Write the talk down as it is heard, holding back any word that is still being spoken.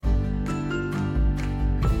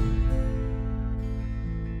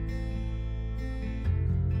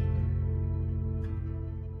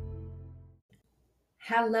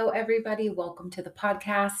Hello, everybody. Welcome to the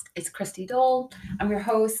podcast. It's Christy Dole. I'm your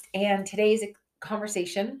host, and today's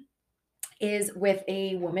conversation is with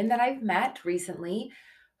a woman that I've met recently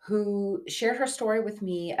who shared her story with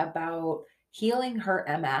me about healing her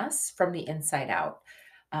MS from the inside out.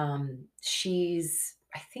 She's,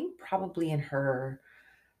 I think, probably in her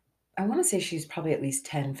I want to say she's probably at least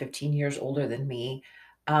 10, 15 years older than me.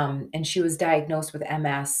 And she was diagnosed with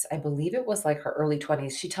MS. I believe it was like her early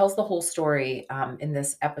 20s. She tells the whole story in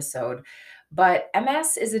this episode. But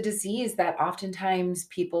MS is a disease that oftentimes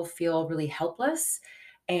people feel really helpless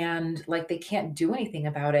and like they can't do anything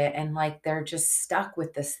about it. And like they're just stuck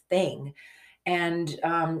with this thing. And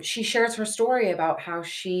she shares her story about how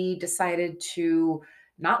she decided to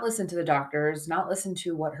not listen to the doctors, not listen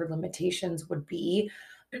to what her limitations would be,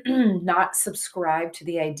 not subscribe to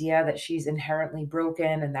the idea that she's inherently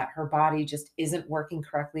broken and that her body just isn't working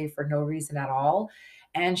correctly for no reason at all.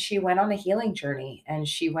 And she went on a healing journey, and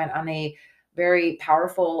she went on a very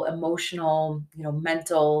powerful emotional,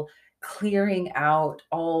 mental clearing out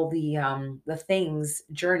all the things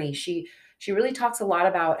journey. She really talks a lot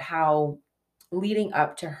about how leading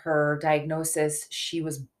up to her diagnosis, she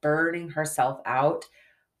was burning herself out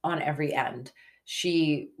on every end.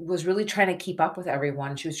 She was really trying to keep up with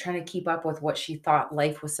everyone. She was trying to keep up with what she thought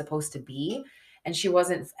life was supposed to be. And she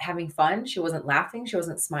wasn't having fun. She wasn't laughing. She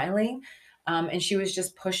wasn't smiling. And she was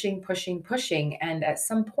just pushing, pushing, pushing. And at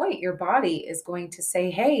some point, your body is going to say,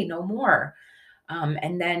 hey, no more.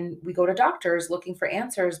 And then we go to doctors looking for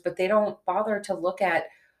answers, but they don't bother to look at,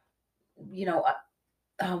 you know,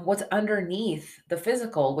 what's underneath the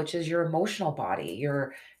physical, which is your emotional body,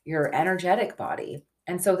 your energetic body.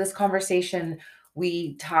 And so this conversation,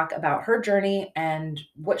 we talk about her journey and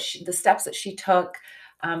the steps that she took.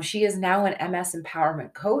 She is now an MS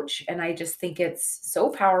empowerment coach, and I just think it's so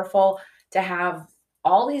powerful to have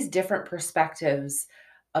all these different perspectives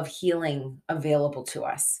of healing available to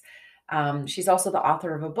us. She's also the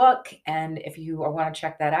author of a book, and if you want to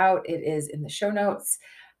check that out, it is in the show notes.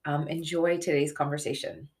 Enjoy today's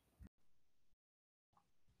conversation.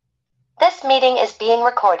 This meeting is being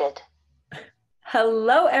recorded.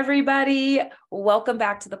 Hello, everybody. Welcome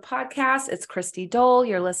back to the podcast. It's Christy Dole.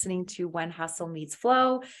 You're listening to When Hustle Meets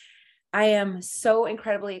Flow. I am so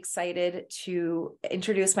incredibly excited to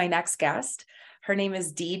introduce my next guest. Her name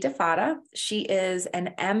is Dee DeFatta. She is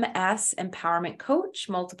an MS empowerment coach,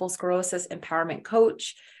 multiple sclerosis empowerment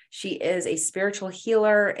coach. She is a spiritual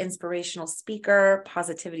healer, inspirational speaker,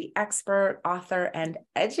 positivity expert, author, and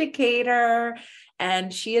educator.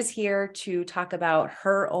 And she is here to talk about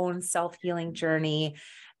her own self-healing journey.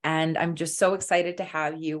 And I'm just so excited to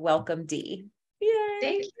have you. Welcome, Dee. Yay.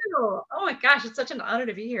 Thank you. Oh my gosh, it's such an honor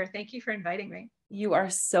to be here. Thank you for inviting me. You are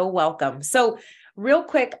so welcome. So real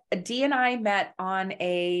quick, Dee and I met on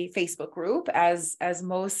a Facebook group, as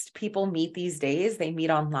most people meet these days. They meet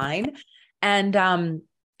online. And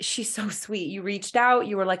she's so sweet. You reached out.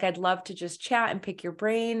 You were like, I'd love to just chat and pick your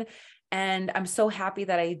brain. And I'm so happy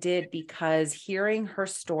that I did, because hearing her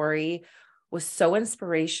story was so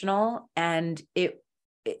inspirational. And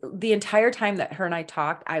the entire time that her and I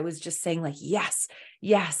talked, I was just saying like, yes,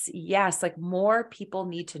 yes, yes. Like more people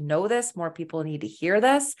need to know this. More people need to hear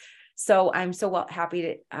this. So I'm so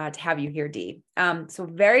happy to have you here, Dee. So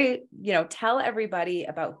tell everybody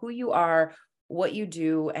about who you are, what you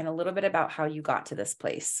do, and a little bit about how you got to this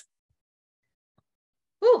place.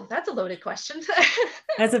 Ooh, that's a loaded question.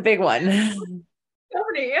 That's a big one. So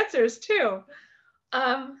many answers too.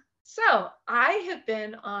 So I have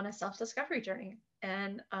been on a self-discovery journey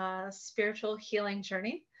and a spiritual healing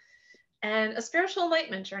journey and a spiritual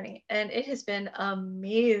enlightenment journey. And it has been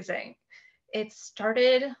amazing. It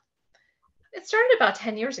started about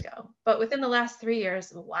 10 years ago, but within the last 3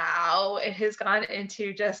 years, wow, it has gone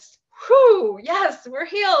into just, whoo, yes, we're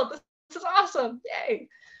healed. This is awesome. Yay.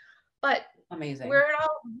 But amazing. Where it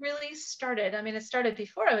all really started, I mean, it started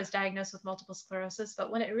before I was diagnosed with multiple sclerosis,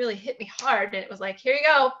 but when it really hit me hard, and it was like, here you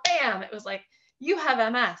go, bam, it was like, you have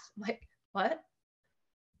MS. I'm like, what?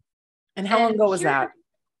 And how long ago was that?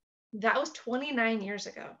 That was 29 years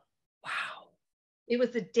ago. Wow. It was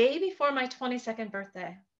the day before my 22nd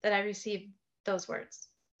birthday that I received those words.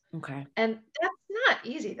 Okay. And that's not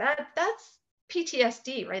easy. That's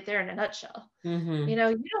PTSD right there in a nutshell. Mm-hmm. You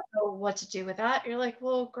don't know what to do with that. You're like,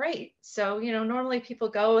 well, great. So, normally people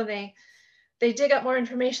go and they dig up more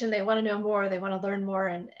information. They want to know more. They want to learn more.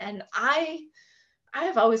 And I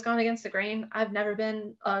have always gone against the grain. I've never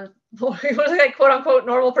been a quote unquote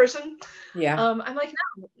normal person. Yeah. I'm like,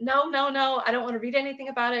 no. I don't want to read anything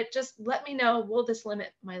about it. Just let me know. Will this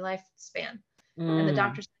limit my lifespan? And the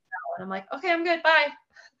doctor said no. And I'm like, okay, I'm good. Bye.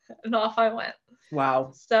 And off I went.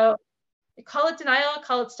 Wow. So call it denial,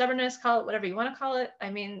 call it stubbornness, call it whatever you want to call it. I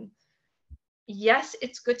mean, yes,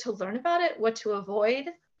 it's good to learn about it, what to avoid,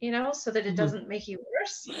 so that it Mhm. doesn't make you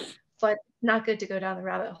worse, but not good to go down the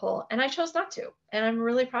rabbit hole. And I chose not to. And I'm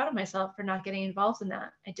really proud of myself for not getting involved in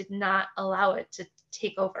that. I did not allow it to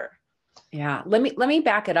take over. Yeah. Let me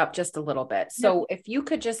back it up just a little bit. Yep. So if you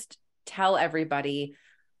could just tell everybody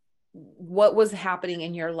what was happening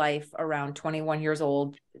in your life around 21 years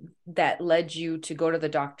old that led you to go to the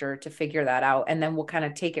doctor to figure that out. And then we'll kind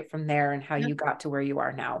of take it from there and how Yep. you got to where you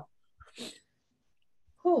are now.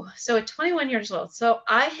 Whew. So at 21 years old, so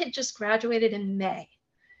I had just graduated in May.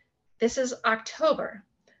 This is October.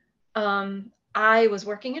 I was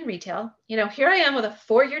working in retail. Here I am with a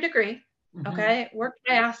 4-year degree. Mhm. Okay. Worked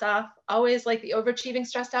my ass off. Always like the overachieving,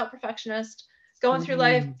 stressed out perfectionist, going through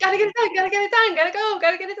life. Mhm. Gotta get it done. Gotta get it done. Gotta go.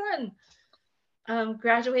 Gotta get it done.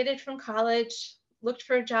 Graduated from college. Looked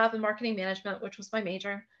for a job in marketing management, which was my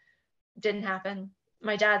major. Didn't happen.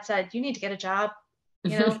 My dad said, "You need to get a job.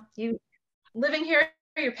 You living here,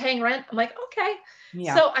 you're paying rent." I'm like, okay.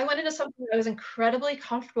 Yeah. So I went into something I was incredibly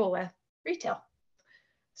comfortable with, retail.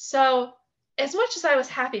 So as much as I was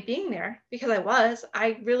happy being there, because I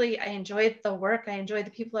enjoyed the work, I enjoyed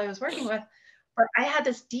the people I was working with, but I had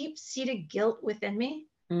this deep-seated guilt within me,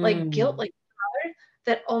 like guilt, Mm. like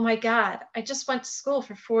that, oh my God, I just went to school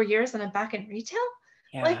for 4 years and I'm back in retail.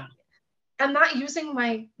 Like Yeah. I'm not using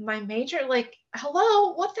my major. Like,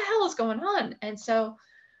 hello, what the hell is going on? And so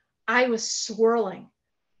I was swirling.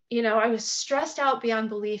 I was stressed out beyond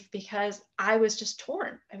belief because I was just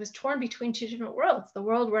torn. I was torn between two different worlds, the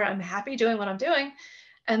world where I'm happy doing what I'm doing,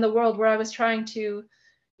 and the world where I was trying to,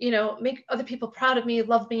 make other people proud of me,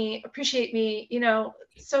 love me, appreciate me.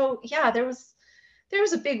 So yeah, there was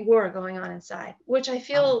a big war going on inside, which I Oh,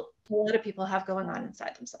 feel a lot of people have going on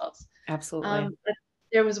inside themselves. absolutely. But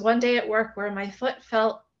there was one day at work where my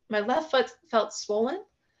left foot felt swollen,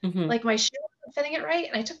 Mhm. like my shoe wasn't fitting it right,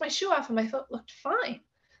 and I took my shoe off and my foot looked fine.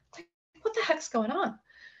 Like, what the heck's going on?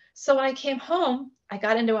 So when I came home, I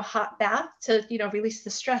got into a hot bath to, release the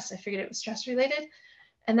stress. I figured it was stress related.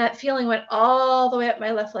 And that feeling went all the way up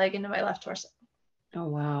my left leg into my left torso. Oh,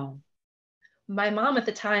 wow. My mom at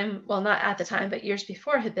the time, well, not at the time, but years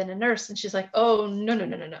before, had been a nurse. And she's like, oh, no, no,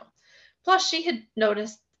 no, no, no. Plus, she had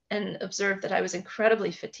noticed and observed that I was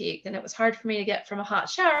incredibly fatigued, and it was hard for me to get from a hot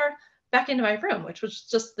shower back into my room, which was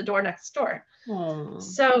just the door next door. Oh,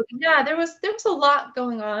 So yeah, there was a lot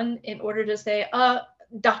going on in order to say,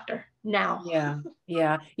 doctor, now. yeah.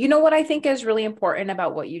 Yeah. You know what I think is really important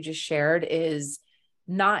about what you just shared is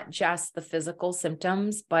not just the physical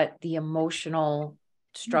symptoms, but the emotional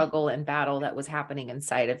struggle and battle that was happening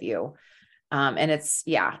inside of you.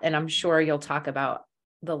 Yeah, and I'm sure you'll talk about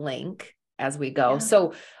the link as we go. Yeah.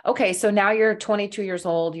 So, okay, so now you're 22 years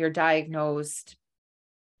old, you're diagnosed.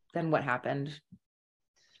 Then what happened?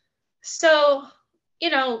 So,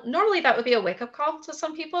 normally that would be a wake up call to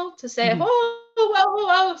some people to say, Mhm. whoa, whoa, whoa,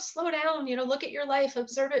 whoa, slow down, look at your life,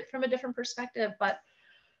 observe it from a different perspective. But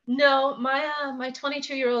no, my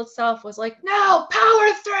 22-year-old self was like, no,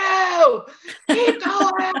 power through, keep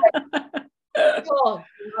going. Oh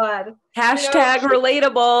God. You know, Hashtag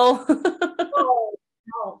relatable. oh,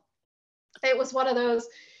 no. It was one of those,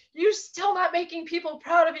 you're still not making people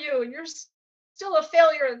proud of you, and you're still a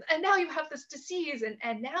failure. And now you have this disease,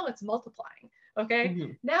 and now it's multiplying. Okay.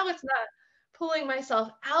 Mhm. Now it's not pulling myself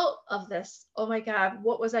out of this. Oh my God,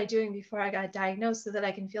 what was I doing before I got diagnosed so that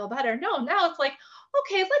I can feel better? No, now it's like,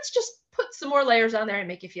 okay, let's just put some more layers on there and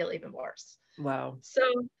make you feel even worse. Wow. So,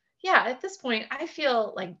 yeah, at this point, I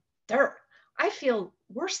feel like dirt. I feel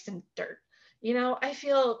worse than dirt. I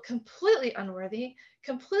feel completely unworthy,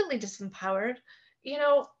 completely disempowered.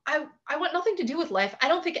 I want nothing to do with life. I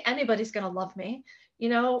don't think anybody's going to love me.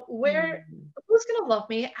 Mhm. Who's going to love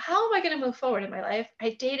me? How am I going to move forward in my life?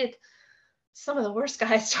 I dated some of the worst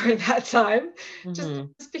guys during that time just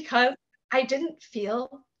Mhm. because I didn't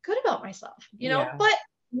feel good about myself. Yeah. But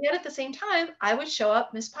yet at the same time, I would show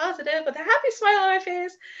up Miss Positive with a happy smile on my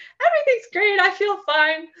face. Everything's great. I feel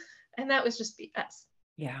fine. And that was just BS.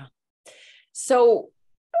 Yeah. So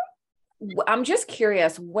I'm just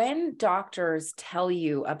curious, when doctors tell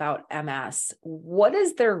you about MS, what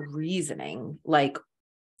is their reasoning? Like,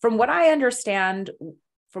 from what I understand,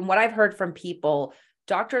 from what I've heard from people,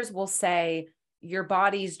 doctors will say your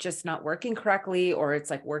body's just not working correctly, or it's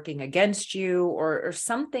like working against you, or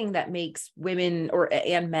something that makes women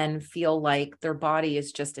and men feel like their body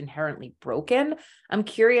is just inherently broken. I'm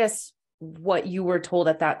curious what you were told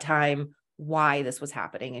at that time, why this was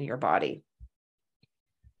happening in your body.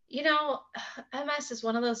 You know, MS is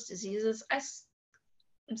one of those diseases.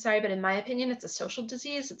 I'm sorry, but in my opinion, it's a social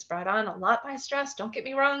disease. It's brought on a lot by stress. Don't get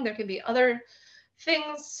me wrong. There can be other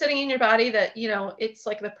things sitting in your body that, it's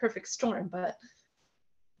like the perfect storm. But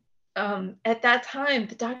at that time,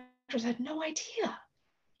 the doctors had no idea.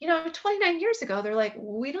 29 years ago, they're like,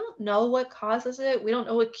 we don't know what causes it. We don't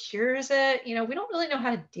know what cures it. We don't really know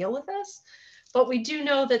how to deal with this, but we do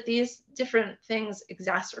know that these different things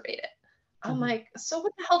exacerbate it. I'm like, so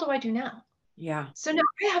what the hell do I do now? Yeah. So now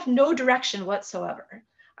I have no direction whatsoever.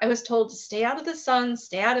 I was told to stay out of the sun,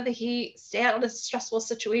 stay out of the heat, stay out of the stressful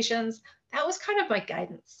situations. That was kind of my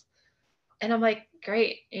guidance. And I'm like,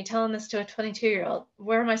 great, you're telling this to a 22-year-old.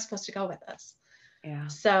 Where am I supposed to go with this? Yeah.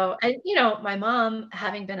 So, my mom,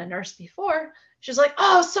 having been a nurse before, she's like,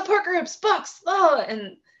 oh, support groups, books, oh.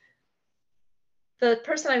 And the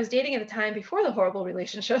person I was dating at the time before the horrible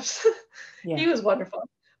relationships, he was wonderful,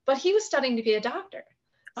 but he was studying to be a doctor.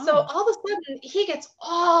 So all of a sudden he gets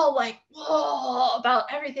all like, whoa, about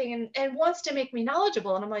everything and wants to make me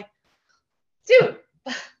knowledgeable. And I'm like, dude,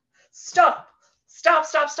 stop.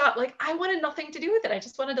 Like, I wanted nothing to do with it. I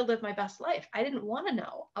just wanted to live my best life. I didn't want to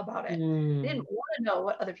know about it. I didn't want to know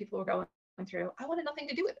what other people were going through. I wanted nothing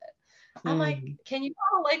to do with it. I'm like, can you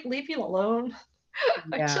all like leave me alone?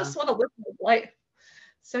 I just want to live my life.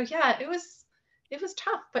 So yeah, it was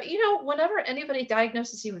tough. But whenever anybody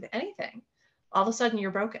diagnoses you with anything, all of a sudden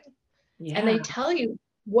you're broken. Yeah. And they tell you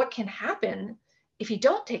what can happen if you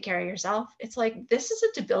don't take care of yourself. It's like, this is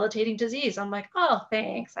a debilitating disease. I'm like, oh,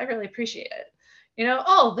 thanks. I really appreciate it.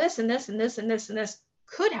 Oh, this and this and this and this and this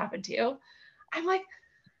could happen to you. I'm like,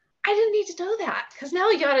 I didn't need to know that, because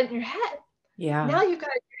now you got it in your head. Yeah. Now you've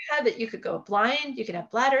got it in your head that you could go blind, you could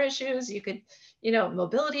have bladder issues, you could,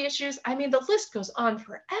 mobility issues. I mean, the list goes on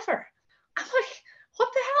forever. I'm like, what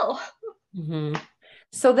the hell? Mm-hmm.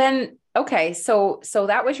 So then, okay. So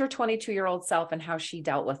that was your 22-year-old self and how she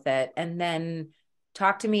dealt with it. And then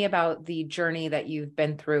talk to me about the journey that you've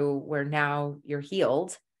been through where now you're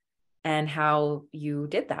healed and how you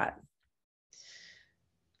did that.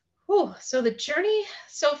 Oh, so the journey,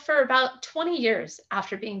 so for about 20 years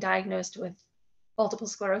after being diagnosed with multiple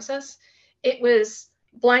sclerosis, it was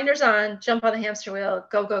blinders on, jump on the hamster wheel,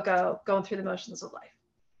 go, go, go, going through the motions of life.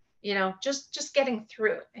 Just getting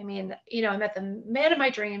through it. I mean, I met the man of my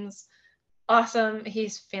dreams. Awesome.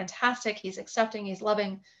 He's fantastic. He's accepting. He's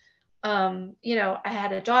loving. I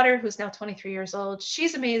had a daughter who's now 23 years old.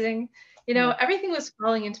 She's amazing. Everything was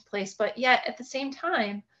falling into place, but yet at the same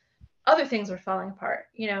time, other things were falling apart,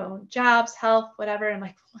 jobs, health, whatever. I'm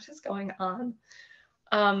like, what is going on?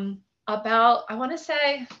 I want to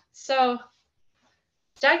say, so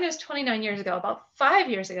diagnosed 29 years ago, about 5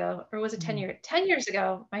 years ago, or was it 10 years? 10 years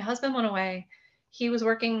ago, my husband went away. He was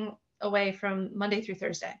working away from Monday through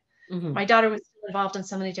Thursday. My daughter was still involved in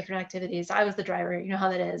so many different activities. I was the driver. You know how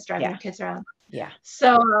that is, driving the kids around. Yeah.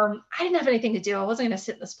 So I didn't have anything to do. I wasn't going to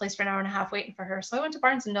sit in this place for an hour and a half waiting for her. So I went to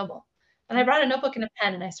Barnes & Noble, and I brought a notebook and a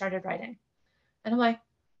pen, and I started writing. And I'm like,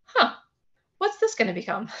 what's this going to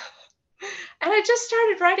become? And I just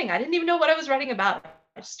started writing. I didn't even know what I was writing about.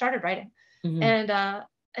 I just started writing. And I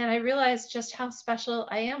realized just how special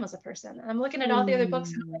I am as a person. And I'm looking at all the other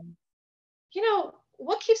books, and I'm like,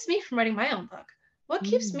 what keeps me from writing my own book? What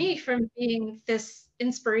keeps me from being this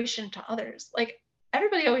inspiration to others? Like,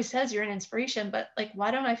 everybody always says you're an inspiration, but like,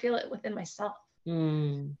 why don't I feel it within myself?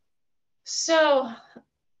 So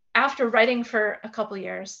after writing for a couple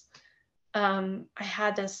years, I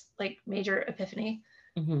had this like major epiphany,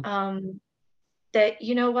 that,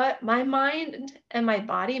 what, my mind and my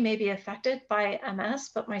body may be affected by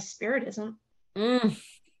MS, but my spirit isn't.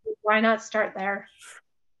 Why not start there?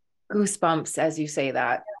 Goosebumps as you say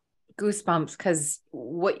that. Goosebumps, because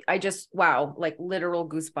wow, like literal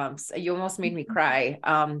goosebumps. You almost made me cry,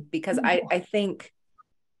 because I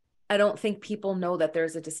don't think people know that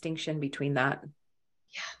there's a distinction between that.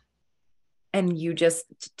 Yeah. And you just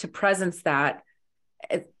to presence that,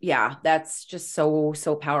 that's just so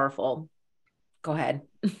powerful. Go ahead.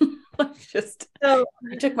 You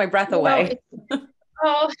took my breath away.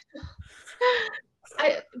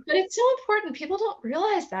 But it's so important. People don't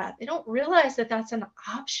realize that. They don't realize that that's an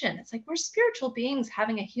option. It's like, we're spiritual beings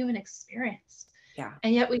having a human experience. Yeah.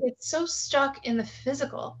 And yet we get so stuck in the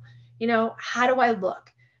physical. How do I look?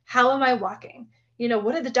 How am I walking?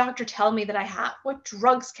 What did the doctor tell me that I have? What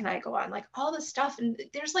drugs can I go on? Like, all this stuff. And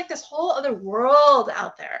there's like this whole other world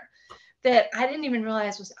out there that I didn't even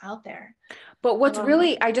realize was out there. But what's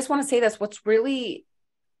I just want to say this, what's really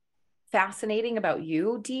fascinating about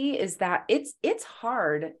you, Dee, is that it's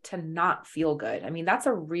hard to not feel good. I mean, that's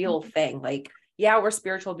a real thing. Like, we're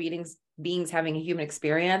spiritual beings having a human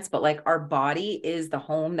experience, but like, our body is the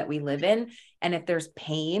home that we live in. And if there's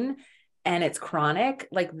pain, and it's chronic,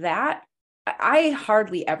 like that, I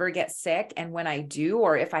hardly ever get sick. And when I do,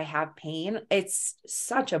 or if I have pain, it's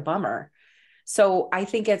such a bummer. So I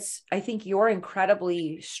think you're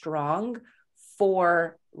incredibly strong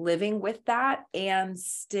for living with that and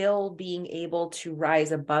still being able to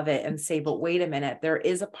rise above it and say, but wait a minute, there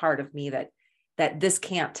is a part of me that this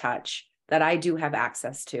can't touch, that I do have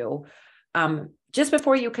access to. Just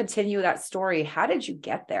before you continue that story, how did you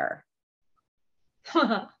get there?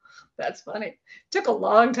 That's funny. Took a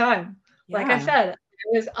long time. Like I Yeah. said,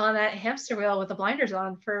 I was on that hamster wheel with the blinders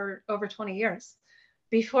on for over 20 years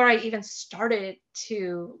before I even started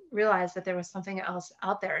to realize that there was something else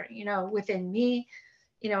out there, within me,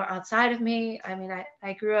 outside of me. I mean,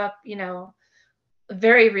 I grew up, a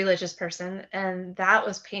very religious person, and that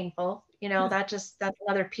was painful. That's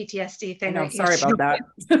another PTSD I thing know. that you Sorry should. about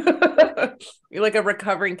that. You're like a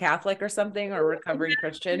recovering Catholic or something, or a recovering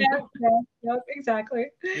Christian. Yeah, yeah, yeah, exactly.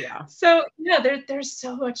 Yeah. So yeah, there's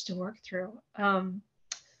so much to work through.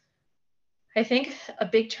 I think a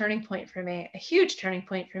big turning point for me, a huge turning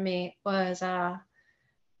point for me, was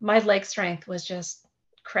my leg strength was just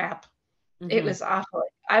crap. It Mm-hmm. was awful.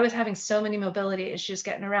 I was having so many mobility issues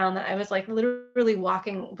getting around that I was like literally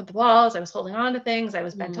walking with the walls. I was holding on to things. I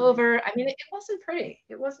was bent over. I mean, it wasn't pretty.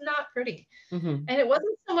 It was not pretty. Mm-hmm. And it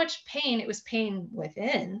wasn't so much pain. It was pain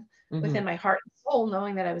Mm-hmm. within my heart and soul,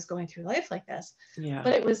 knowing that I was going through life like this. Yeah.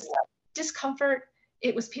 But it was discomfort.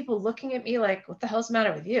 It was people looking at me like, what the hell's the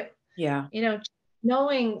matter with you? Yeah.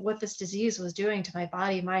 Knowing what this disease was doing to my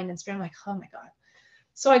body, mind, and spirit. I'm like, oh my God.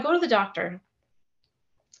 So I go to the doctor,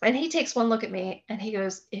 and he takes one look at me and he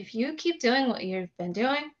goes, if you keep doing what you've been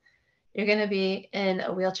doing, you're going to be in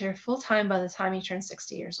a wheelchair full time by the time you turn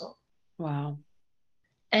 60 years old. Wow.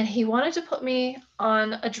 And he wanted to put me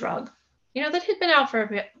on a drug, that had been out for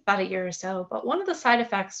about a year or so. But one of the side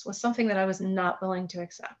effects was something that I was not willing to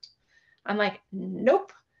accept. I'm like,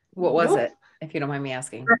 nope, What was nope. it, if you don't mind me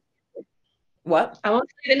asking? What? I won't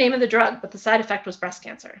say the name of the drug, but the side effect was breast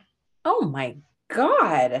cancer. Oh my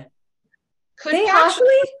God. Could They possibly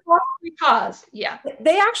actually cause, yeah.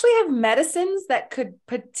 they actually have medicines that could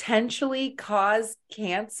potentially cause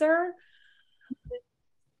cancer.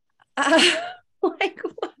 Uh, like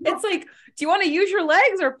it's like, do you want to use your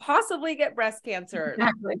legs or possibly get breast cancer?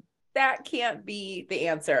 Exactly. That can't be the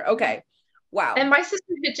answer. Okay. Wow. And my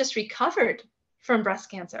sister had just recovered from breast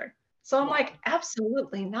cancer. So I'm Wow. like,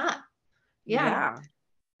 absolutely not. Yeah. Yeah.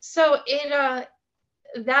 So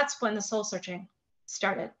that's when the soul searching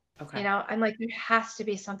started. Okay. I'm like, there has to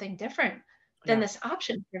be something different than Yeah. this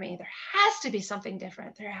option for me. There has to be something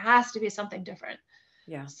different. There has to be something different.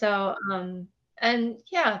 Yeah. So, and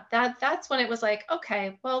yeah, that's when it was like,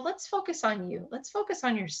 okay, well, let's focus on you. Let's focus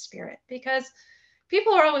on your spirit, because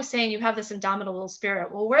people are always saying you have this indomitable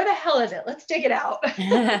spirit. Well, where the hell is it? Let's dig it out.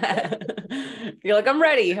 You're like, I'm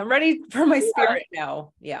ready. I'm ready for my Yeah, spirit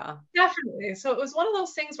now. Yeah. definitely. So it was one of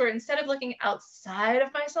those things where instead of looking outside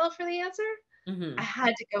of myself for the answer, I Mm-hmm.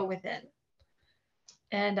 had to go within.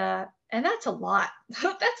 And that's a lot.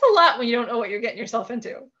 That's a lot when you don't know what you're getting yourself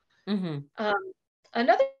into. Mm-hmm.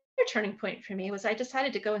 Another turning point for me was I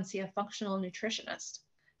decided to go and see a functional nutritionist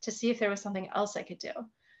to see if there was something else I could do.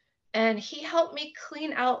 And he helped me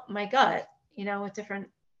clean out my gut, with different,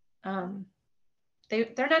 um,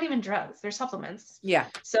 they're not even drugs, they're supplements. Yeah.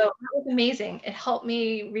 So that was amazing. It helped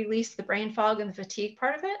me release the brain fog and the fatigue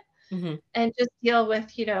part of it, Mm-hmm. and just deal with,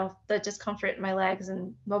 the discomfort in my legs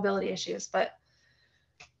and mobility issues. But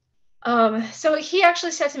so he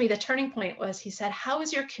actually said to me, the turning point was, he said, how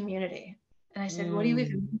is your community? And I said, what do you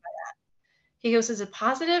even Mm. mean by that? He goes, is it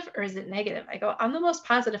positive or is it negative? I go, I'm the most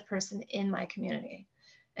positive person in my community.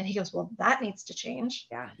 And he goes, well, that needs to change.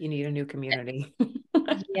 Yeah. You need a new community.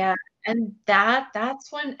 Yeah. And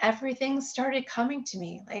that's when everything started coming to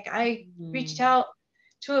me. Like I reached Mm. out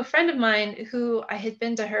to a friend of mine who I had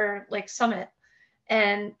been to her like summit,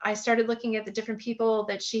 and I started looking at the different people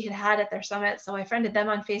that she had had at their summit. So I friended them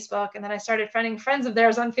on Facebook, and then I started friending friends of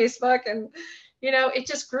theirs on Facebook, and it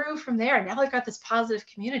just grew from there. Now I've got this positive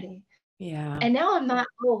community, Yeah. and now I'm not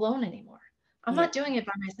all alone anymore. I'm Yeah. not doing it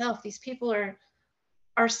by myself. These people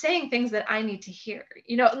are saying things that I need to hear.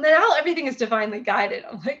 And now everything is divinely guided.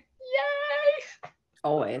 I'm like, yay!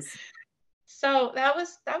 Always. So that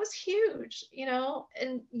was huge,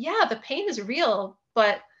 and yeah, the pain is real,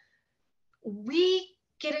 but we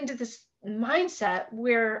get into this mindset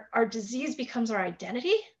where our disease becomes our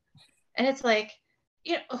identity. And it's like,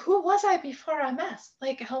 who was I before MS?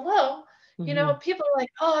 Like, hello, Mm-hmm. people are like,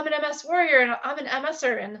 oh, I'm an MS warrior and I'm an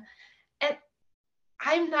MSer. And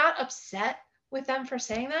I'm not upset with them for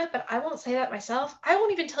saying that, but I won't say that myself. I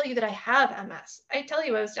won't even tell you that I have MS. I tell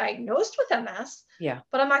you I was diagnosed with MS, Yeah.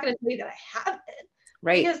 but I'm not going to tell you that I have it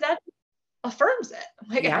Right. because that affirms it. I'm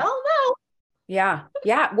like, Yeah. hell no. Yeah.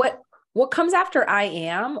 Yeah. What comes after I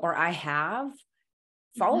am or I have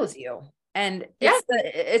Mhm. follows you. And Yeah.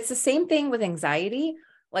 it's the same thing with anxiety.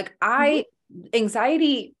 Like Mhm.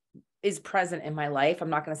 anxiety is present in my life. I'm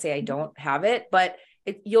not going to say I Mhm. don't have it, but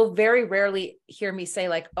you'll very rarely hear me say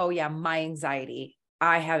like, oh yeah, my anxiety.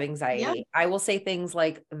 I have Yeah. anxiety. I will say things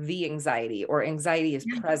like the anxiety or anxiety is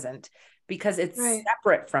Yeah. present because it's Right.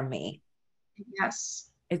 separate from me. Yes.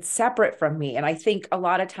 It's separate from me. And I think a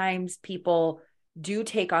lot of times people do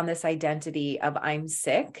take on this identity of I'm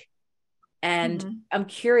sick. And Mhm. I'm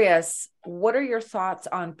curious, what are your thoughts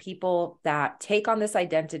on people that take on this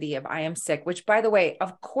identity of I am sick, which by the way,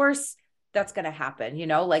 of course that's going to happen,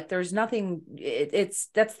 like there's nothing,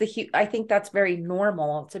 I think that's very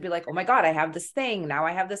normal to be like, oh my God, I have this thing. Now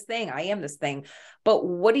I have this thing. I am this thing. But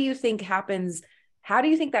what do you think happens? How do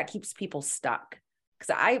you think that keeps people stuck?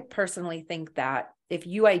 Because I personally think that if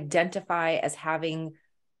you identify as having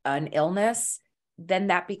an illness, then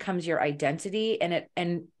that becomes your identity.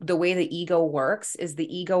 And the way the ego works is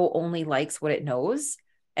the ego only likes what it knows.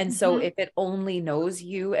 And so Mhm. if it only knows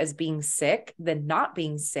you as being sick, then not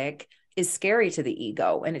being sick is scary to the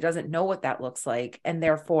ego and it doesn't know what that looks like. And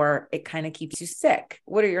therefore it kind of keeps you sick.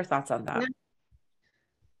 What are your thoughts on Yeah. that?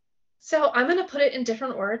 So I'm going to put it in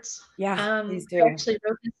different words. Yeah, please I do. actually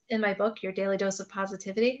wrote this in my book, Your Daily Dose of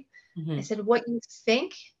Positivity. I Mm-hmm. said, what you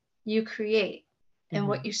think, you create, and Mm-hmm.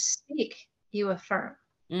 what you speak, you affirm.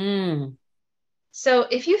 Mm. So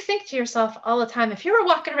if you think to yourself all the time, if you were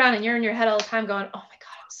walking around and you're in your head all the time going, oh my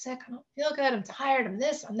God, I'm sick, I don't feel good, I'm tired, I'm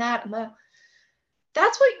this, I'm that, I'm that.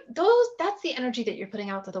 That's the energy that you're putting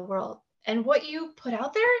out to the world. And what you put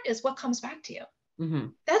out there is what comes back to you. Mm-hmm.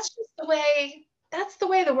 That's the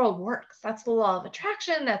way the world works. That's the law of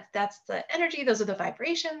attraction. That's the energy. Those are the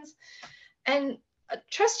vibrations. And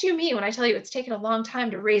trust you me when I tell you it's taken a long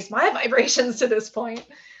time to raise my vibrations to this point.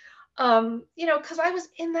 Because I was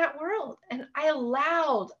in that world and I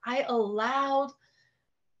allowed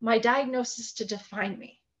my diagnosis to define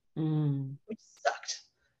me, Mm. which sucked.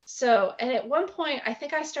 So, and at one point, I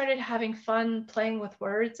think I started having fun playing with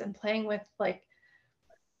words and playing with like,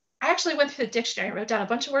 I actually went through the dictionary, wrote down a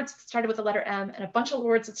bunch of words that started with the letter M and a bunch of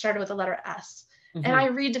words that started with the letter S. And Mm-hmm. I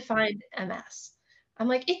redefined MS. I'm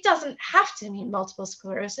like, it doesn't have to mean multiple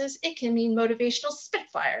sclerosis. It can mean motivational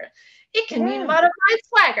spitfire. It can mean Yeah. modified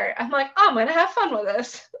swagger. I'm like, oh, I'm going to have fun with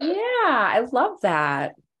this. Yeah. I love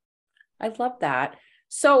that. I love that.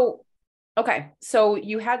 So, okay. So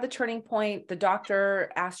you had the turning point. The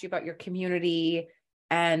doctor asked you about your community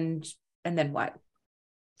and then what?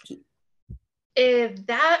 If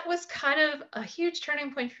that was kind of a huge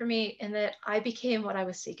turning point for me in that I became what I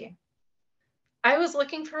was seeking. I was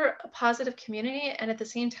looking for a positive community, and at the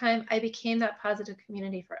same time, I became that positive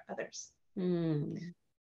community for others. Hmm.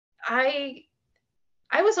 I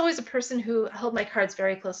I was always a person who held my cards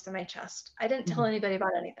very close to my chest. I didn't tell Mhm. anybody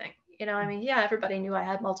about anything. I mean, yeah, everybody knew I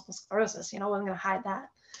had multiple sclerosis. I wasn't going to hide that.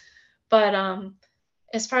 But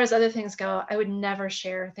as far as other things go, I would never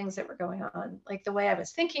share things that were going on, like the way I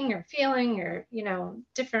was thinking or feeling, or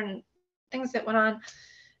different things that went on.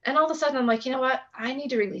 And all of a sudden, I'm like, you know what? I need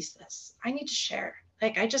to release this. I need to share.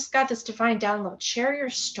 Like, I just got this divine download. Share your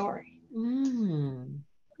story. Mm. I'm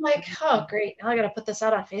like, oh, great. Now I got to put this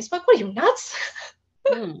out on Facebook. What are you, nuts?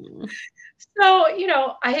 Hmm. So,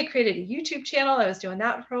 I had created a YouTube channel. I was doing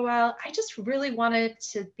that for a while. I just really wanted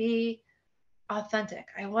to be authentic.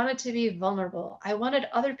 I wanted to be vulnerable. I wanted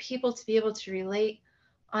other people to be able to relate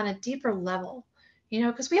on a deeper level,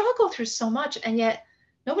 because we all go through so much and yet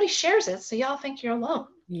nobody shares it. So y'all think you're alone.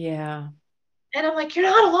 Yeah. And I'm like, you're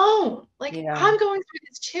not alone. Like, Yeah. I'm going through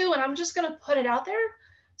this too. And I'm just going to put it out there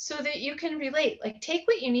so that you can relate. Like, take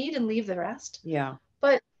what you need and leave the rest. Yeah.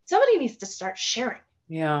 But somebody needs to start sharing.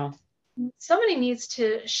 Yeah. Somebody needs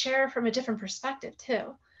to share from a different perspective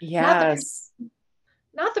too. Not the Yes.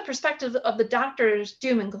 not the perspective of the doctor's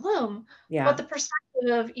doom and gloom, but Yeah. the perspective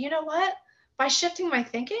of, you know what? By shifting my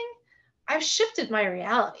thinking, I've shifted my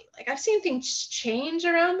reality. Like, I've seen things change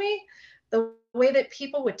around me, the way that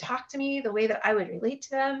people would talk to me, the way that I would relate to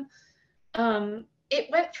them. It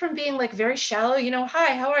went from being like very shallow,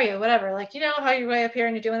 hi, how are you? Whatever. Like, how you're way up here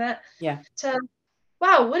and you're doing that, Yeah. to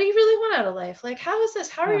wow, what do you really want out of life? Like, how is this?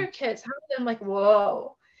 How are Yeah. your kids? How are them? Like,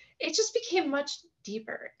 whoa. It just became much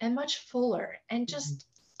deeper and much fuller and Mhm. just,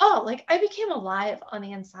 oh, like I became alive on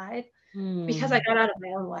the inside because I Hmm. got out of my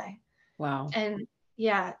own way. Wow. And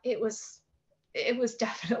yeah, it was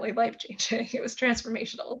definitely life changing. It was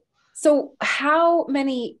transformational. So how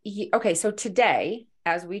many, okay, so today,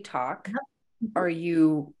 as we talk, Mhm. are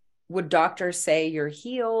you, would doctors say you're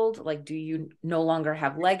healed? Like, do you no longer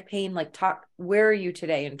have leg pain? Like, talk, where are you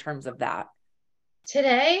today in terms of that?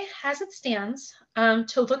 Today, as it stands,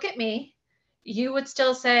 to look at me, you would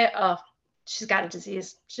still say, oh, she's got a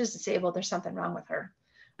disease. She's disabled. There's something wrong with her.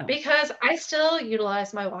 Oh, Because I still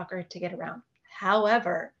utilize my walker to get around.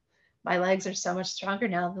 However, my legs are so much stronger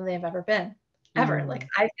now than they've ever been. Ever. Like mm,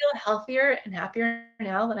 I feel healthier and happier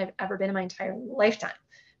now than I've ever been in my entire lifetime.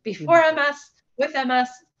 Before beautiful. MS, with MS,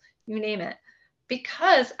 you name it.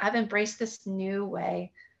 Because I've embraced this new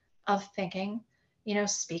way of thinking,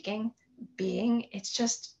 speaking, being.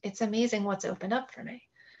 It's amazing what's opened up for me.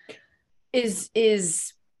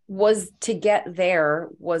 Is was to get there,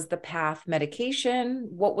 was the path medication?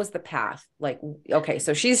 What was the path? Like, okay,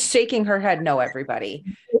 so she's shaking her head no, everybody.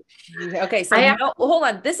 Okay, so I have, no, hold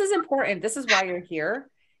on. This is important. This is why you're here.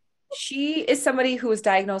 She is somebody who was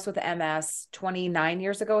diagnosed with MS 29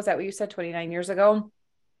 years ago. Is that what you said? 29 years ago.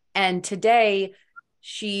 And today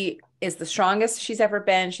she is the strongest she's ever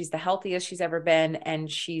been. She's the healthiest she's ever been.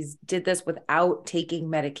 And she's did this without taking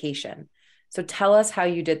medication. So tell us how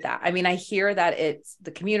you did that. I mean, I hear that it's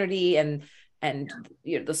the community and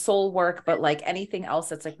you know, the soul work, but like anything else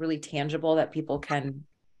that's like really tangible that people can,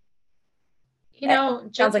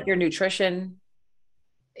 just sounds like your nutrition.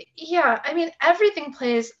 yeah, I mean, everything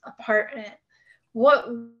plays a part in it. What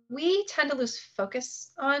we tend to lose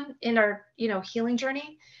focus on in our, healing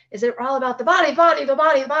journey is that we're all about the body, the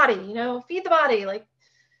body, feed the body. Like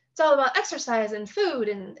it's all about exercise and food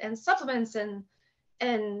and supplements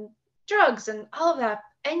and drugs and all of that.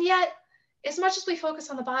 And yet, as much as we focus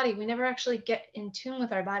on the body, we never actually get in tune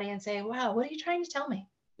with our body and say, wow, what are you trying to tell me?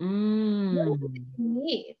 What is it Mm, you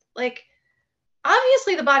need? Like,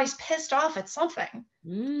 obviously the body's pissed off at something.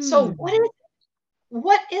 So mm.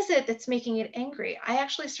 what is it that's making it angry? I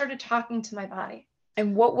actually started talking to my body,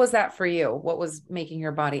 And what was that for you? What was making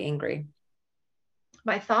your body angry?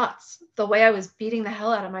 my thoughts, the way I was beating the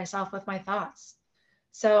hell out of myself with my thoughts.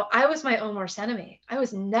 So I was my own worst enemy. I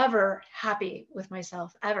was never happy with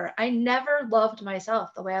myself ever. I never loved myself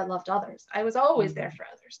the way I loved others. I was always there Mm. for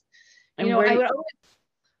others. And I would always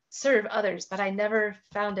serve others, but I never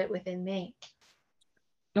found it within me.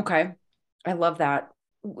 okay, I love that.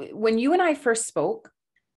 When you and I first spoke,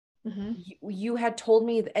 Mm-hmm. you had told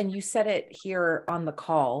me, and you said it here on the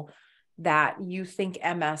call, that you think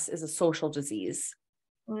MS is a social disease.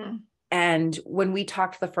 Mm. And when we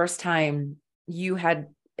talked the first time, you had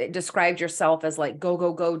described yourself as like, go,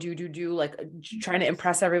 go, go, do, like trying to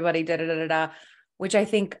impress everybody, da, da, da, da, da, which I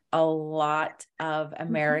think a lot of Mm-hmm.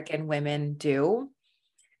 American women do.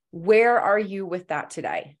 Where are you with that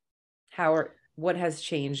today? What has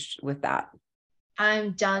changed with that?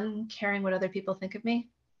 I'm done caring what other people think of me.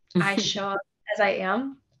 I show up as I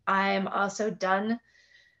am. I'm also done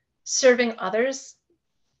serving others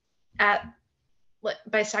at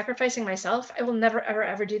by sacrificing myself. I will never ever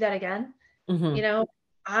ever do that again. You Mhm. know,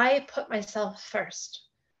 I put myself first.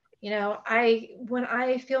 I when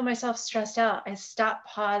I feel myself stressed out, I stop,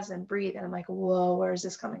 pause, and breathe, and I'm like, whoa, where is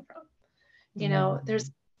this coming from? There's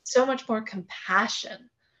Mm. so much more compassion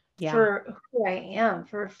Yeah. for who I am,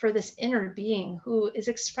 for this inner being who is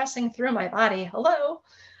expressing through my body. Hello,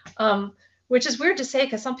 um, which is weird to say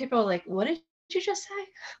because some people are like, "What did you just say?"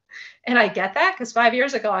 And I get that because 5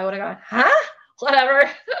 years ago I would have gone, "Huh,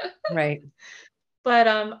 whatever." Right. But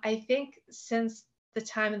I think since the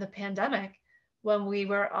time of the pandemic, when we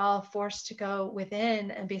were all forced to go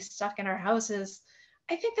within and be stuck in our houses,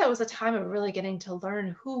 I think that was a time of really getting to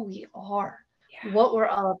learn who we are, Yeah. what we're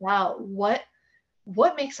all about,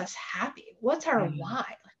 what makes us happy, what's our Yeah. why,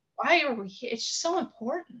 like, why are we here? It's just so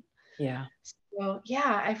important. Yeah. So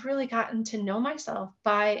yeah, I've really gotten to know myself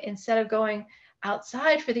by instead of going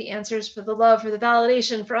outside for the answers, for the love, for the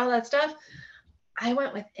validation, for all that stuff, I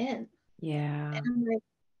went within. Yeah. And I'm like,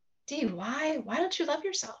 Dee, why don't you love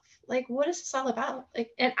yourself? Like, what is this all about?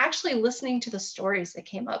 Like, and actually listening to the stories that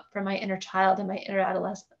came up from my inner child and my inner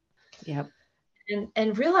adolescent, Yep.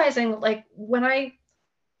 and realizing like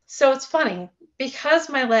so it's funny because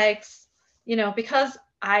my legs, because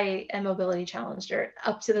I am mobility challenged, or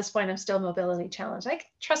up to this point I'm still mobility challenged.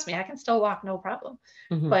 Trust me, I can still walk no problem,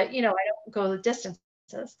 Mhm. but I don't go the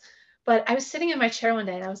distances. But I was sitting in my chair one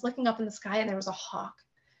day and I was looking up in the sky and there was a hawk.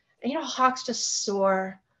 And hawks just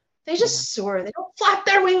soar. They Yeah. just soar. They don't flap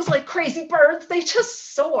their wings like crazy birds. They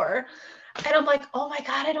just soar. And I'm like, oh my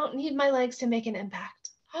God, I don't need my legs to make an impact.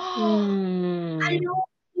 I Mm. don't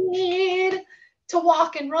need to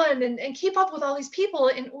walk and run and keep up with all these people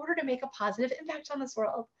in order to make a positive impact on this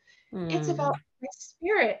world. It's about Mm. my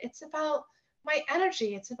spirit. It's about my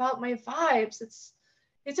energy. It's about my vibes.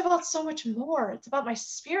 It's about so much more. It's about my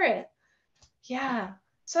spirit. Yeah.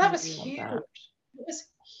 So that I was love huge. that. It was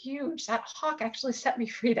huge. That hawk actually set me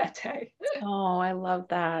free that day. Oh, I love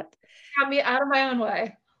that. Got me out of my own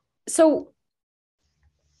way. So,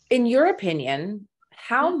 in your opinion, Mhm.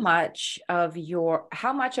 how much of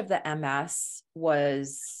the MS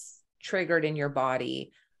was triggered in your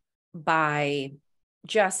body by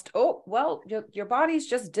just, oh, well, your body's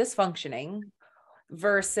just dysfunctioning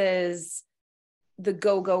versus the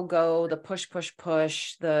go, go, go, the push, push,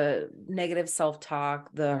 push, the negative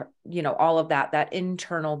self-talk, all of that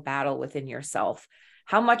internal battle within yourself.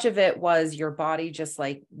 How much of it was your body just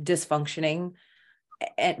like dysfunctioning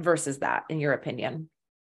versus that, in your opinion?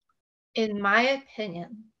 In my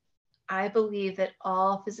opinion, I believe that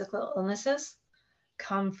all physical illnesses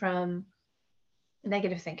come from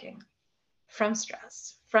negative thinking, from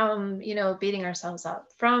stress, from, beating ourselves up,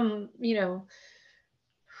 from,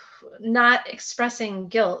 not expressing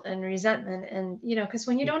guilt and resentment. And, because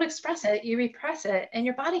when you don't express it, you repress it, and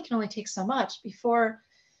your body can only take so much before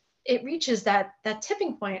it reaches that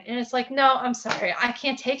tipping point. And it's like, no, I'm sorry, I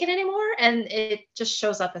can't take it anymore. And it just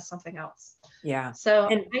shows up as something else. Yeah. So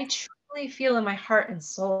And I truly feel in my heart and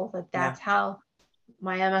soul that yeah. that's how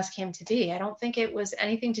my MS came to be. I don't think it was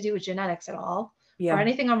anything to do with genetics at all or Yeah.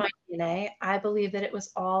 anything on my DNA. I believe that it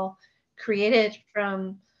was all created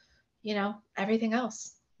from, everything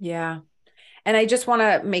else. Yeah. And I just want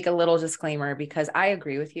to make a little disclaimer because I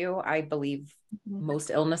agree with you. I believe Mhm. most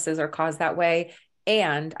illnesses are caused that way.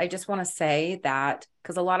 And I just want to say that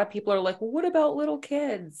because a lot of people are like, well, what about little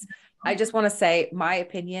kids? I just want to say my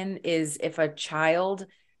opinion is if a child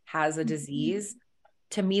has a disease,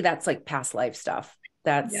 to me, that's like past life stuff.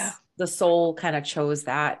 Yeah. That's the soul kind of chose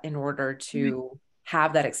that in order to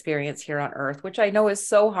have that experience here on earth, which I know is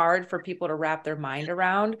so hard for people to wrap their mind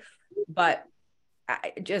around. But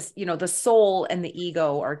I just, the soul and the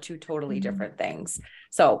ego are two totally different things.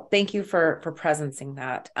 So thank you for presencing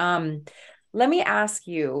that. Let me ask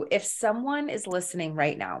you, if someone is listening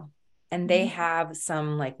right now and they have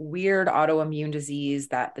some like weird autoimmune disease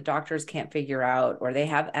that the doctors can't figure out, or they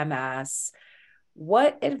have MS,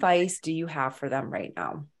 what advice do you have for them right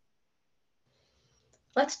now?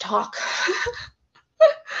 Let's talk.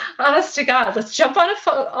 Honest to God, let's jump on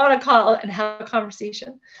a call and have a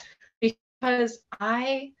conversation because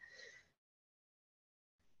I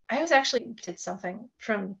was actually did something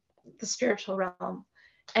from the spiritual realm,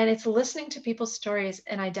 and it's listening to people's stories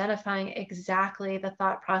and identifying exactly the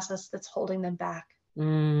thought process that's holding them back.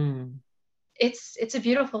 Mm, It's a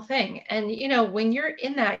beautiful thing. And when you're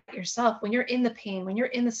in that yourself, when you're in the pain, when you're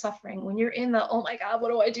in the suffering, when you're in the, oh my God, what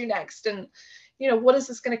do I do next? And what is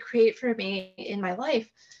this going to create for me in my life?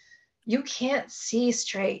 You can't see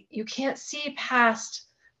straight. You can't see past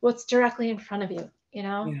what's directly in front of you.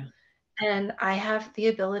 yeah. And I have the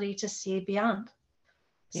ability to see beyond.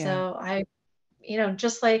 Yeah. So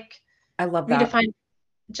just like I love that. redefine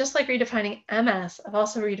just like redefining MS, I've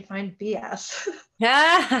also redefined BS.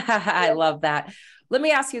 I love that. Let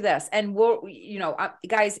me ask you this, and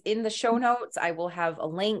guys, in the show notes, I will have a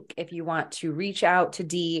link if you want to reach out to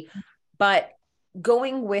Dee. But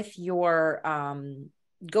going with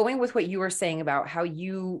going with what you were saying about how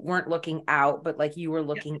you weren't looking out, but like you were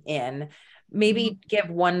looking in, maybe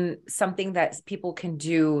give something that people can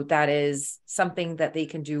do that is something that they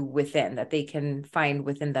can do within, that they can find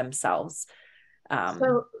within themselves.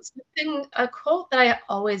 So a quote that I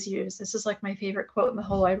always use, this is like my favorite quote in the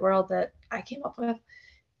whole wide world that I came up with,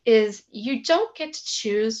 is you don't get to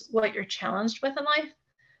choose what you're challenged with in life,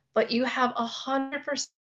 but you have 100%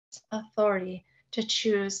 authority to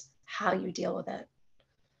choose how you deal with it.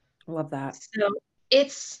 Love that. So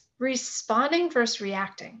it's responding versus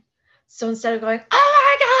reacting. So instead of going,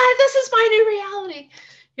 oh my God, this is my new reality,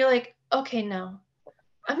 you're like, okay, no,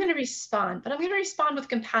 I'm going to respond, but I'm going to respond with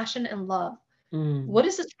compassion and love. Mm, What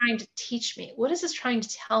is this trying to teach me? What is this trying to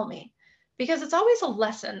tell me? Because it's always a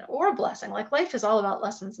lesson or a blessing. Like life is all about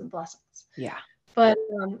lessons and blessings. yeah. But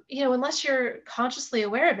unless you're consciously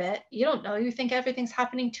aware of it, you don't know. You think everything's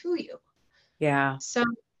happening to you. Yeah. So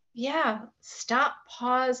yeah, stop,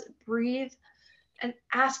 pause, breathe, and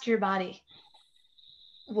ask your body,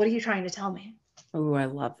 what are you trying to tell me? Oh, I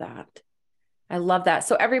love that. I love that.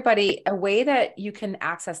 So everybody, a way that you can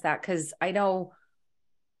access that, because I know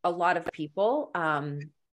a lot of people,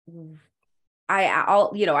 I'm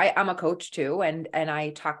a coach too, and I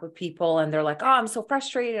talk with people and they're like, oh, I'm so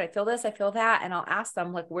frustrated. I feel this, I feel that. And I'll ask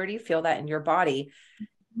them, like, where do you feel that in your body?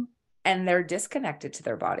 And they're disconnected to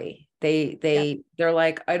their body. Yeah. They're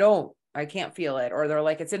like, I can't feel it. Or they're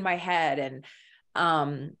like, it's in my head.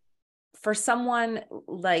 And for someone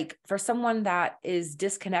that is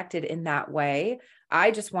disconnected in that way,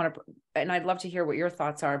 I just want to, and I'd love to hear what your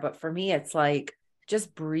thoughts are, but for me, it's like,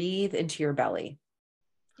 just breathe into your belly.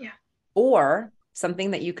 Yeah. Or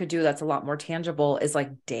something that you could do that's a lot more tangible is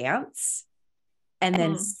like dance, and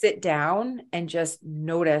then sit down and just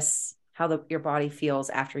notice how your body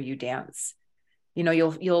feels after you dance. You know,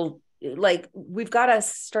 you'll like, we've got to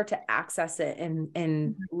start to access it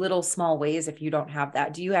in little small ways. If you don't have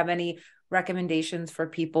that, do you have any recommendations for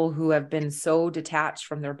people who have been so detached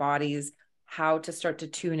from their bodies, how to start to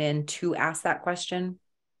tune in to ask that question?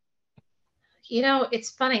 You know,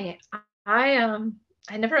 it's funny.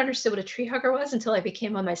 I never understood what a tree hugger was until I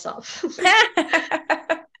became one myself.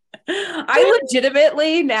 I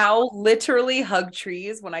legitimately now literally hug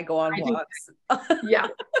trees when I go on I do. walks. Yeah.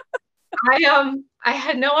 I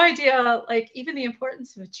had no idea, like, even the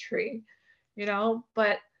importance of a tree, you know,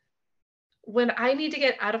 but when I need to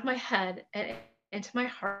get out of my head and into my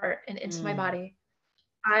heart and into my Mm, body,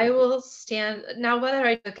 I will stand now, whether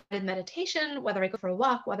I do guided meditation, whether I go for a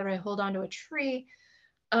walk, whether I hold onto a tree,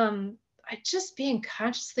 I just being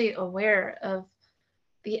consciously aware of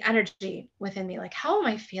the energy within me. Like, how am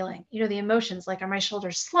I feeling? You know, the emotions, like, are my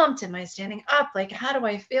shoulders slumped? Am I standing up? Like, how do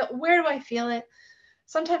I feel? Where do I feel it?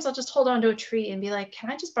 Sometimes I'll just hold on to a tree and be like,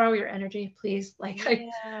 can I just borrow your energy, please? Like,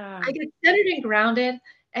 yeah. I get centered and grounded,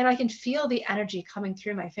 and I can feel the energy coming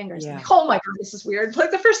through my fingers. I'm Yeah. like, oh my God, this is weird.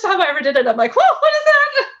 Like, the first time I ever did it, I'm like, whoa, what is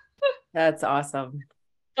that? That's awesome.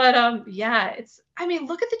 But yeah, I mean,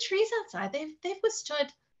 look at the trees outside. They've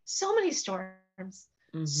withstood so many storms,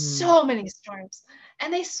 Mm-hmm. so many storms,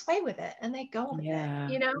 and they sway with it and they go with it, Yeah.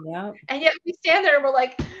 you know? Yep. And yet we stand there and we're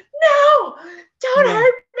like, no, don't Yeah.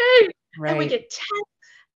 hurt me. And we Right. get tense,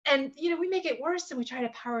 and you know, we make it worse and we try to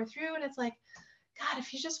power through, and it's like, God,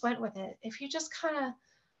 if you just went with it, if you just kind of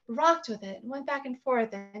rocked with it and went back and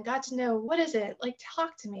forth and got to know, what is it? Like,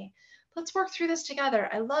 talk to me. Let's work through this together.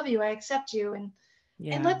 I love you. I accept you. And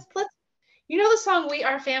Yeah. let's you know the song We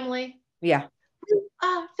Are Family? Yeah. We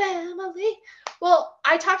are family. Well,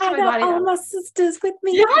 I talk to I my got body all that my sisters with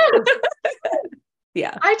way. me. Yes.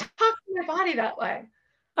 Yeah. I talk to my body that way.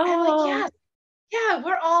 I'm like, Oh, yes, yeah,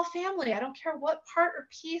 we're all family. I don't care what part or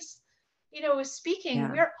piece, you know, is speaking.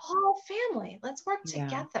 yeah. We're all family. Let's work Yeah.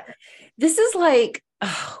 together. This is like,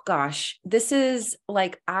 oh gosh, this is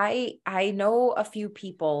like, I know a few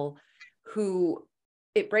people who,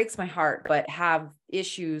 it breaks my heart, but have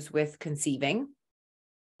issues with conceiving.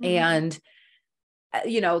 Mm-hmm. And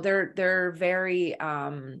you know, they're very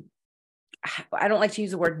I don't like to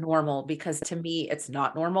use the word normal, because to me it's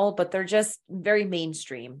not normal, but they're just very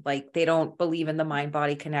mainstream. Like, they don't believe in the mind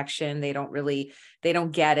body connection. They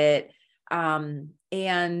don't get it.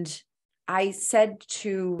 And I said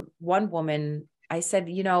to one woman, I said,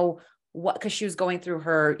 you know, what, because she was going through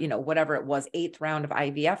her, you know, whatever it was, 8th round of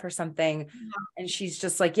IVF or something. And she's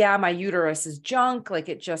just like, yeah, my uterus is junk. Like,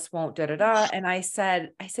 it just won't da da da. And I said,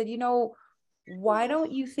 you know, why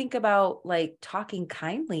don't you think about like talking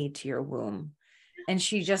kindly to your womb? And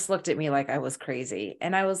she just looked at me like I was crazy.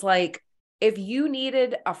 And I was like, if you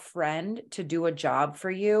needed a friend to do a job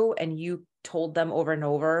for you and you told them over and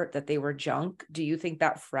over that they were junk, do you think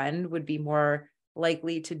that friend would be more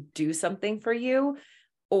likely to do something for you?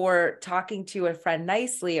 Or talking to a friend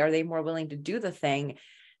nicely, are they more willing to do the thing?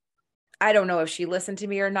 I don't know if she listened to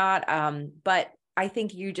me or not. But I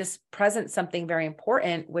think you just present something very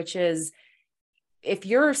important, which is, if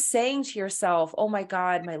you're saying to yourself, oh my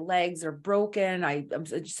God, my legs are broken, I'm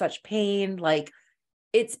in such pain, like,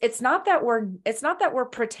 it's not that we're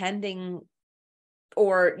pretending,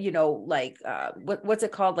 or, you know, like, what's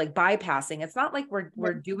it called? Like bypassing. It's not like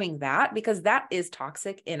we're doing that, because that is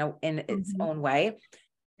toxic in its Mm-hmm. own way.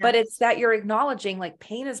 But it's Yes. that you're acknowledging, like,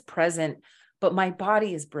 pain is present, but my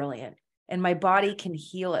body is brilliant, and my Yeah. body can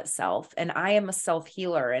heal itself, and I am a self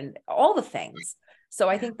healer, and all the things. So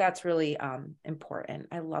I Yeah. think that's really important.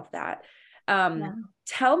 I love that. Yeah.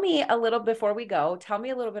 Tell me a little, before we go, tell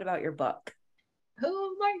me a little bit about your book.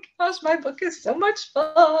 Oh my gosh, my book is so much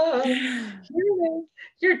fun. Here it is,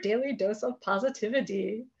 your daily dose of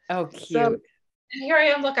positivity. Oh, So cute. here I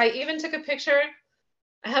am. Look, I even took a picture.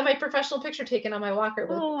 I had my professional picture taken on my walker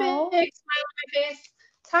with a big Oh, smile on my face.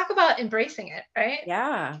 Talk about embracing it, right?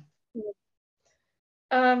 yeah.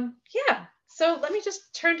 Yeah. So let me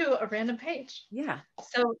just turn to a random page. Yeah.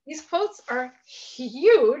 So these quotes are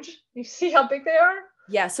huge. You see how big they are?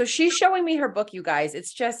 Yeah. So she's showing me her book, you guys.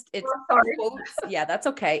 It's Oh, sorry. quotes. Yeah, that's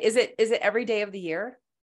okay. Is it every day of the year?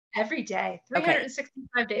 Every day, Okay.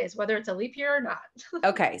 365 days, whether it's a leap year or not.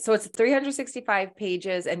 Okay. So it's 365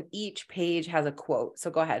 pages, and each page has a quote.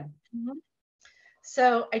 So go ahead. Mhm.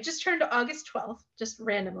 So I just turned to August 12th, just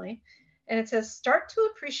randomly. And it says, start to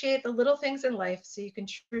appreciate the little things in life so you can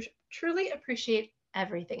truly appreciate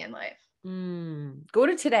everything in life. Go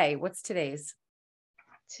to today. What's today's?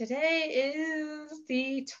 Today is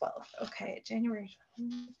the 12th. Okay, January.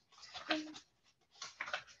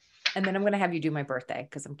 And then I'm going to have you do my birthday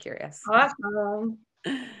because I'm curious. Awesome.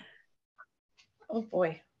 Oh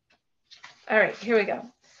boy. All right, here we go.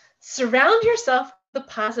 Surround yourself with a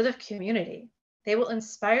positive community. They will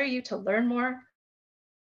inspire you to learn more,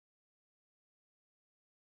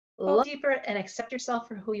 love deeper, and accept yourself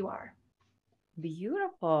for who you are.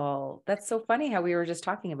 Beautiful. That's so funny how we were just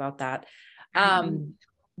talking about that.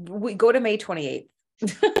 We go to May 28th.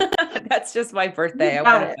 That's just my birthday. I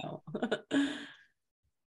want to know.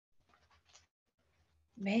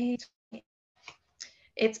 May 28th.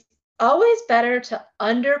 It's always better to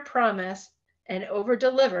under-promise and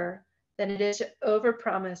over-deliver than it is to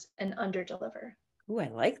over-promise and under-deliver. Ooh, I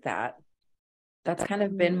like that. That's kind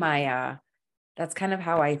of been my, that's kind of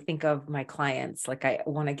how I think of my clients. Like I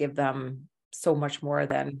want to give them so much more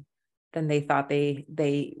than they thought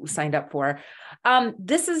they signed up for.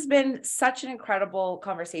 This has been such an incredible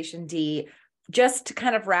conversation, Dee. Just to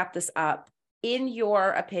kind of wrap this up, in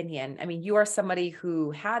your opinion, I mean, you are somebody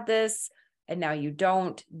who had this and now you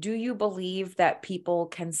don't. Do you believe that people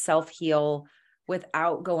can self-heal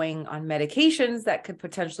without going on medications that could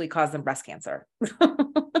potentially cause them breast cancer?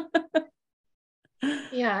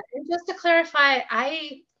 Yeah, and just to clarify,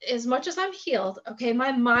 as much as I'm healed, okay,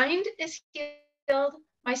 my mind is healed,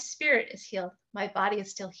 my spirit is healed, my body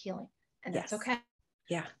is still healing, and that's okay.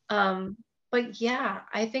 Yeah. But yeah,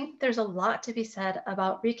 I think there's a lot to be said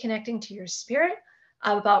about reconnecting to your spirit,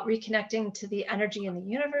 about reconnecting to the energy in the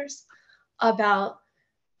universe, about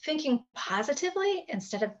thinking positively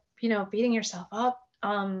instead of, beating yourself up,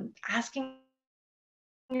 asking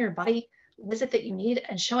your body, what is it that you need,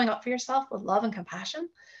 and showing up for yourself with love and compassion.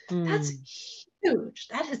 That's huge.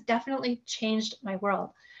 That has definitely changed my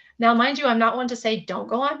world. Now, mind you, I'm not one to say don't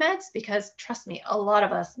go on meds, because trust me, a lot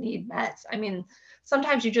of us need meds. I mean,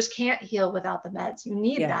 sometimes you just can't heal without the meds. You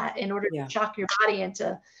need that in order to shock your body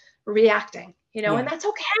into reacting, and that's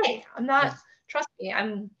okay. Trust me,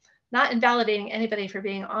 I'm not invalidating anybody for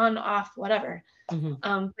being on, off, whatever.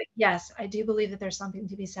 But yes, I do believe that there's something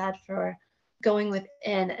to be said for going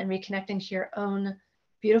within and reconnecting to your own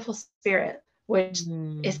beautiful spirit, which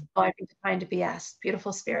is how I defined BS,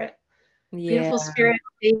 beautiful spirit. Beautiful spirit,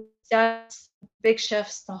 big steps, big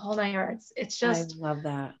shifts, the whole 9 yards. It's just, I love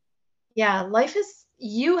that. Yeah,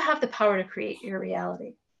 you have the power to create your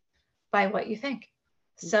reality by what you think.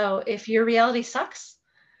 So if your reality sucks,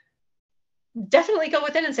 definitely go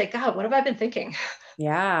within and say, God, what have I been thinking?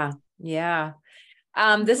 Yeah. Yeah.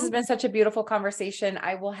 This has been such a beautiful conversation.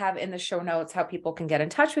 I will have in the show notes how people can get in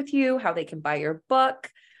touch with you, how they can buy your book.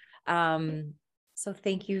 So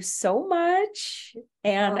thank you so much.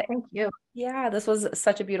 And thank you. Yeah, this was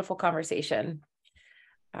such a beautiful conversation.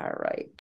 All right.